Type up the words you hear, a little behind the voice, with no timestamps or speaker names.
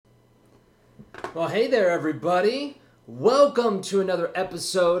Well, hey there, everybody. Welcome to another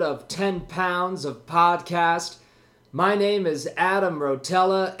episode of 10 Pounds of Podcast. My name is Adam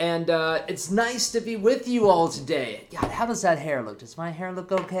Rotella, and it's nice to be with you all today. God, how does that hair look? Does my hair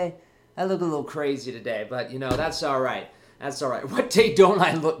look okay? I look a little crazy today, but, that's all right. That's all right. What day don't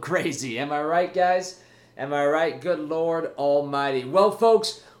I look crazy? Am I right, guys? Am I right? Good Lord Almighty. Well,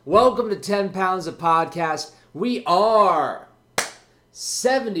 folks, welcome to 10 Pounds of Podcast. We are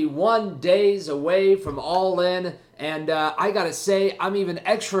 71 days away from All In, and I gotta say, I'm even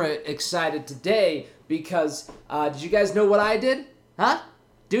extra excited today because, did you guys know what I did? Huh?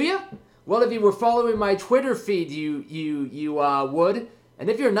 Do you? Well, if you were following my Twitter feed, you would. And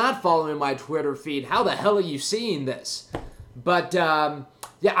if you're not following my Twitter feed, how the hell are you seeing this? But,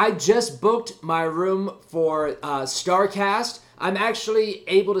 yeah, I just booked my room for StarCast. I'm actually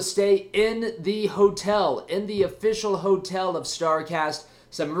able to stay in the hotel, in the official hotel of StarCast.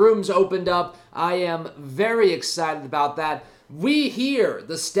 Some rooms opened up. I am very excited about that. We here,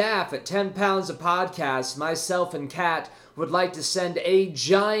 the staff at 10 Pounds of Podcast, myself and Kat, would like to send a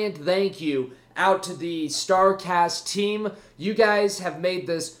giant thank you out to the StarCast team. You guys have made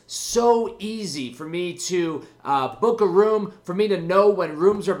this so easy for me to book a room, for me to know when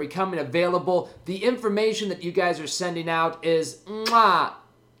rooms are becoming available. The information that you guys are sending out is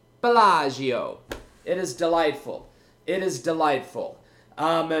Bellagio. It is delightful. It is delightful.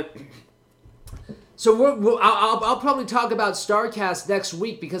 So I'll probably talk about StarCast next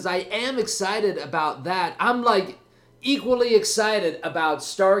week because I am excited about that. I'm like equally excited about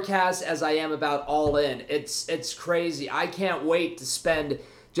StarCast as I am about All In. It's crazy. I can't wait to spend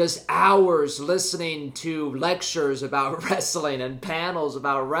just hours listening to lectures about wrestling and panels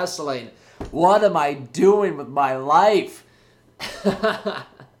about wrestling. What am I doing with my life?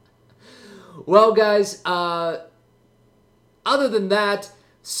 Well, guys, other than that,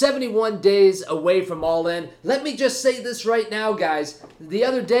 71 days away from All In. Let me just say this right now, guys. The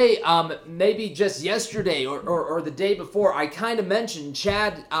other day, maybe just yesterday or the day before, I kind of mentioned,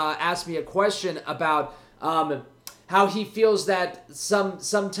 Chad asked me a question about how he feels that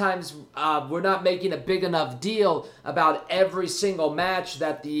sometimes we're not making a big enough deal about every single match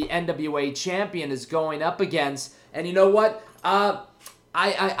that the NWA champion is going up against. And you know what?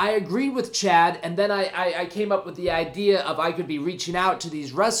 I agreed with Chad, and then I came up with the idea of I could be reaching out to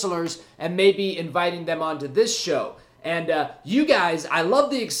these wrestlers and maybe inviting them onto this show. And you guys, I love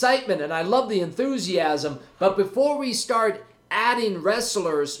the excitement and I love the enthusiasm, but before we start adding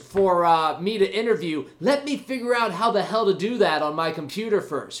wrestlers for me to interview, let me figure out how the hell to do that on my computer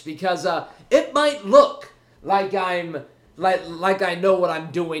first, because it might look like like I know what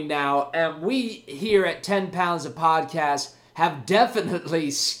I'm doing now, and we here at 10 Pounds of Podcast have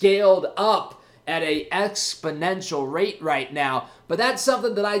definitely scaled up at a exponential rate right now. But that's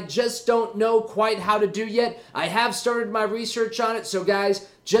something that I just don't know quite how to do yet. I have started my research on it, so guys,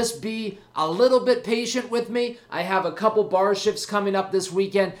 just be a little bit patient with me. I have a couple bar shifts coming up this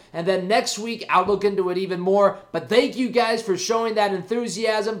weekend, and then next week I'll look into it even more. But thank you guys for showing that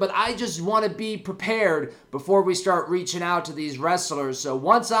enthusiasm, but I just want to be prepared before we start reaching out to these wrestlers. So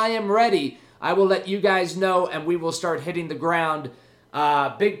once I am ready, I will let you guys know, and we will start hitting the ground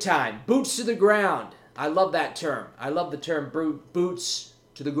big time. Boots to the ground. I love that term. I love the term boots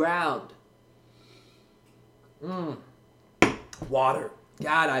to the ground. Water.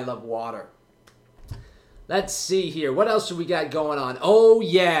 God, I love water. Let's see here. What else do we got going on? Oh,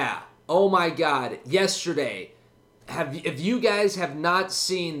 yeah. Oh, my God. Yesterday, if you guys have not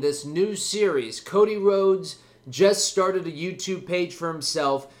seen this new series, Cody Rhodes just started a YouTube page for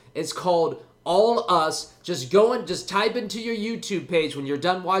himself. It's called All Us. Just type into your YouTube page when you're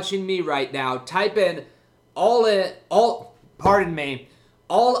done watching me right now. Type in All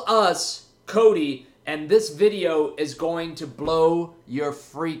Us Cody, and this video is going to blow your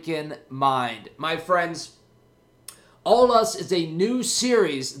freaking mind. My friends, All Us is a new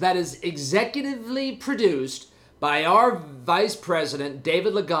series that is executively produced by our Vice President,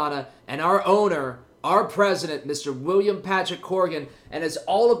 David Lagana, and our owner, our president, Mr. William Patrick Corgan, and it's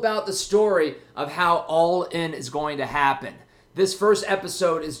all about the story of how All In is going to happen. This first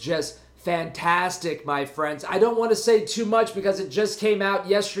episode is just fantastic, my friends. I don't want to say too much because it just came out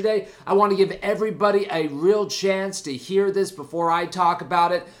yesterday. I want to give everybody a real chance to hear this before I talk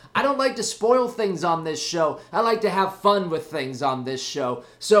about it. I don't like to spoil things on this show. I like to have fun with things on this show.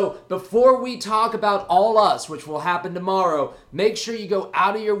 So before we talk about All Us, which will happen tomorrow, make sure you go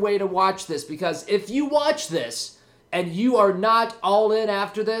out of your way to watch this, because if you watch this and you are not all in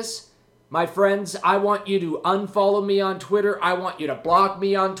after this, my friends, I want you to unfollow me on Twitter. I want you to block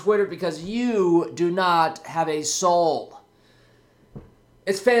me on Twitter, because you do not have a soul.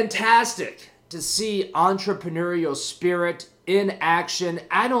 It's fantastic. to see entrepreneurial spirit in action.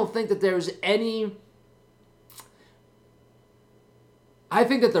 I don't think that there's any... I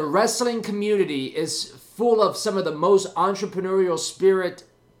think that the wrestling community is full of some of the most entrepreneurial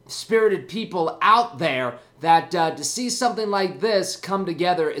spirited people out there, that to see something like this come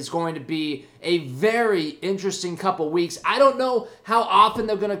together is going to be a very interesting couple weeks. I don't know how often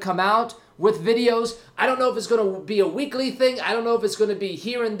they're going to come out with videos. I don't know if it's going to be a weekly thing. I don't know if it's going to be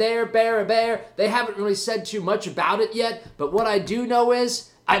here and there, bear. They haven't really said too much about it yet, but what I do know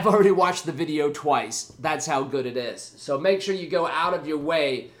is I've already watched the video twice. That's how good it is. So make sure you go out of your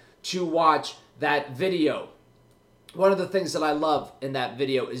way to watch that video. One of the things that I love in that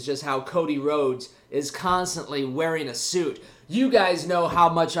video is just how Cody Rhodes is constantly wearing a suit. You guys know how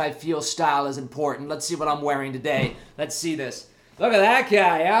much I feel style is important. Let's see what I'm wearing today. Let's see this. Look at that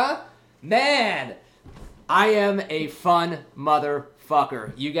guy, huh? Man, I am a fun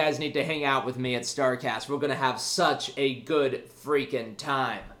motherfucker. You guys need to hang out with me at StarCast. We're going to have such a good freaking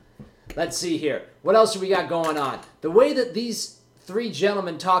time. Let's see here. What else do we got going on? The way that these three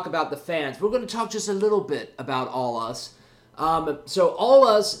gentlemen talk about the fans, we're going to talk just a little bit about All Us. So All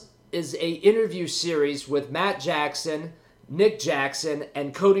Us is a interview series with Matt Jackson, Nick Jackson,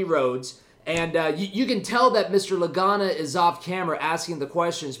 and Cody Rhodes. And you can tell that Mr. Lagana is off camera asking the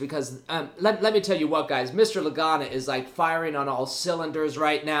questions because, let me tell you what, guys, Mr. Lagana is like firing on all cylinders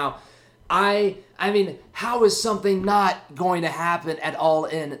right now. I mean, how is something not going to happen at All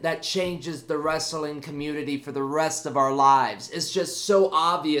In that changes the wrestling community for the rest of our lives? It's just so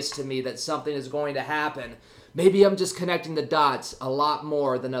obvious to me that something is going to happen. Maybe I'm just connecting the dots a lot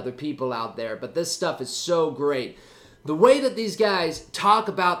more than other people out there, but this stuff is so great. The way that these guys talk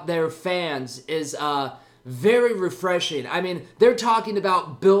about their fans is very refreshing. I mean, they're talking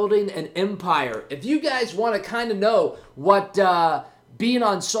about building an empire. If you guys want to kind of know what being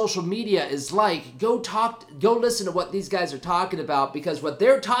on social media is like, go listen to what these guys are talking about, because what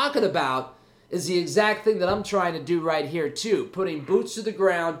they're talking about is the exact thing that I'm trying to do right here too. Putting boots to the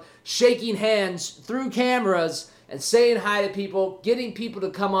ground, shaking hands through cameras, and saying hi to people, getting people to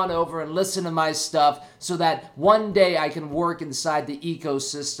come on over and listen to my stuff so that one day I can work inside the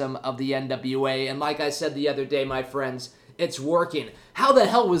ecosystem of the NWA. And like I said the other day, my friends, it's working. How the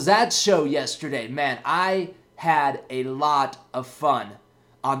hell was that show yesterday? Man, I had a lot of fun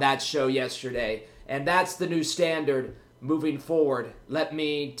on that show yesterday. And that's the new standard moving forward. Let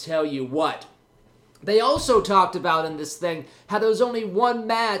me tell you what. They also talked about in this thing how there was only one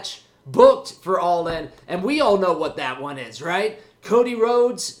match booked for All In, and we all know what that one is, right? Cody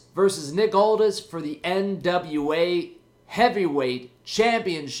Rhodes versus Nick Aldis for the NWA Heavyweight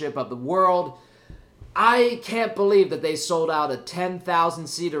Championship of the World. I can't believe that they sold out a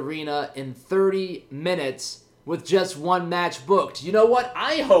 10,000-seat arena in 30 minutes with just one match booked. You know what?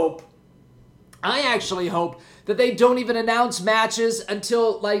 I actually hope that they don't even announce matches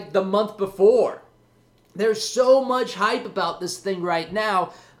until like the month before. There's so much hype about this thing right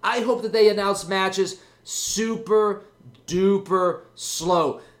now. I hope that they announce matches super duper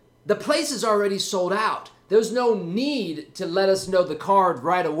slow. The place is already sold out. There's no need to let us know the card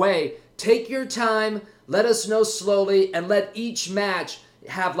right away. Take your time, let us know slowly, and let each match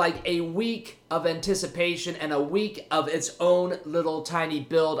have like a week of anticipation and a week of its own little tiny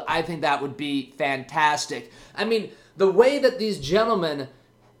build. I think that would be fantastic. I mean, the way that these gentlemen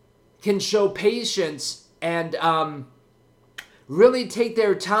can show patience and really take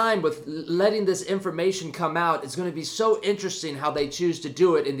their time with letting this information come out. It's going to be so interesting how they choose to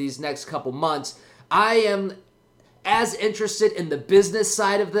do it in these next couple months. I am as interested in the business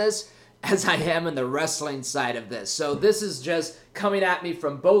side of this as I am in the wrestling side of this. So this is just coming at me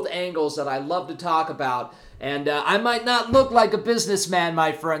from both angles that I love to talk about. And I might not look like a businessman,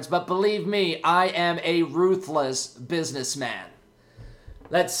 my friends, but believe me, I am a ruthless businessman.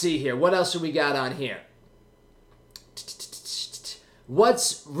 Let's see here. What else do we got on here?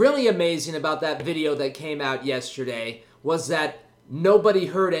 What's really amazing about that video that came out yesterday was that nobody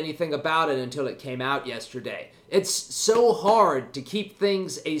heard anything about it until it came out yesterday. It's so hard to keep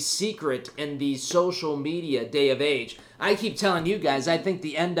things a secret in the social media day of age. I keep telling you guys, I think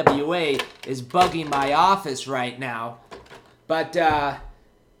the NWA is bugging my office right now. But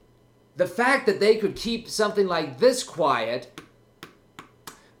the fact that they could keep something like this quiet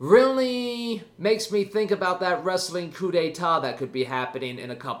really makes me think about that wrestling coup d'etat that could be happening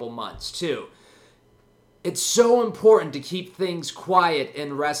in a couple months, too. It's so important to keep things quiet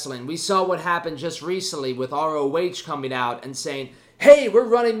in wrestling. We saw what happened just recently with ROH coming out and saying, hey, we're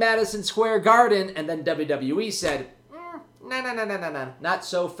running Madison Square Garden, and then WWE said, no, not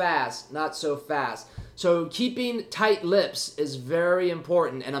so fast, not so fast. So keeping tight lips is very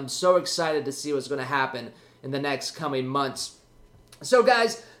important, and I'm so excited to see what's going to happen in the next coming months. So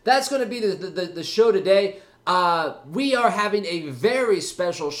guys, that's going to be the show today. We are having a very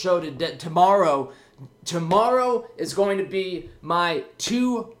special show tomorrow. Tomorrow is going to be my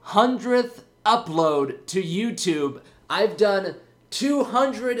 200th upload to YouTube. I've done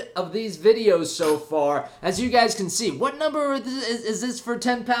 200 of these videos so far. As you guys can see, what number is this for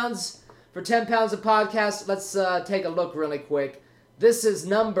 10 pounds? For 10 pounds of podcast? Let's take a look really quick. This is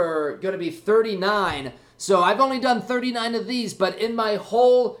number going to be 39. So I've only done 39 of these, but in my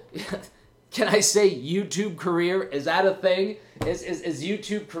whole, can I say YouTube career? Is that a thing? Is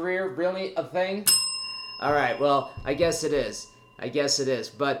YouTube career really a thing? All right, well, I guess it is.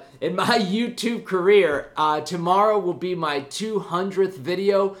 But in my YouTube career, tomorrow will be my 200th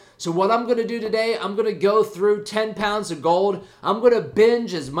video. So what I'm going to do today, I'm going to go through 10 pounds of gold. I'm going to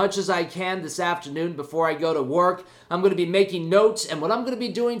binge as much as I can this afternoon before I go to work. I'm going to be making notes. And what I'm going to be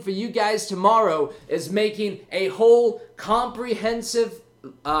doing for you guys tomorrow is making a whole comprehensive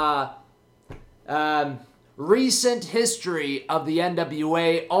recent history of the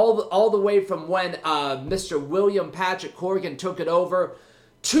NWA, all the way from when Mr. William Patrick Corgan took it over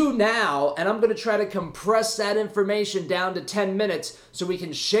to now, and I'm going to try to compress that information down to 10 minutes so we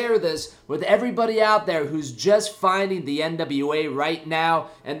can share this with everybody out there who's just finding the NWA right now.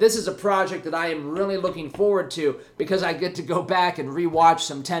 And this is a project that I am really looking forward to because I get to go back and rewatch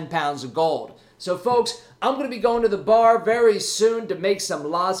some 10 pounds of gold. So folks, I'm going to be going to the bar very soon to make some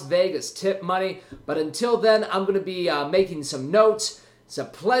Las Vegas tip money. But until then, I'm going to be making some notes. It's a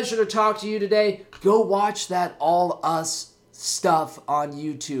pleasure to talk to you today. Go watch that All Us stuff on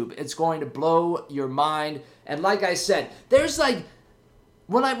YouTube. It's going to blow your mind. And like I said, there's like,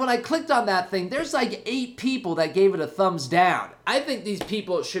 when I clicked on that thing, there's like 8 people that gave it a thumbs down. I think these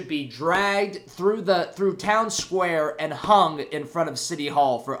people should be dragged through town square and hung in front of City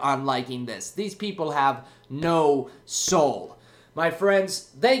Hall for unliking this. These people have no soul. My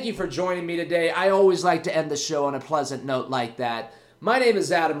friends, thank you for joining me today. I always like to end the show on a pleasant note like that. My name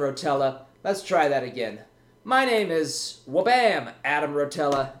is Adam Rotella. Let's try that again. My name is Wabam Adam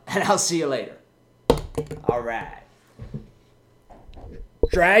Rotella, and I'll see you later. All right.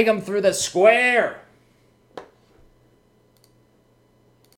 Drag them through the square.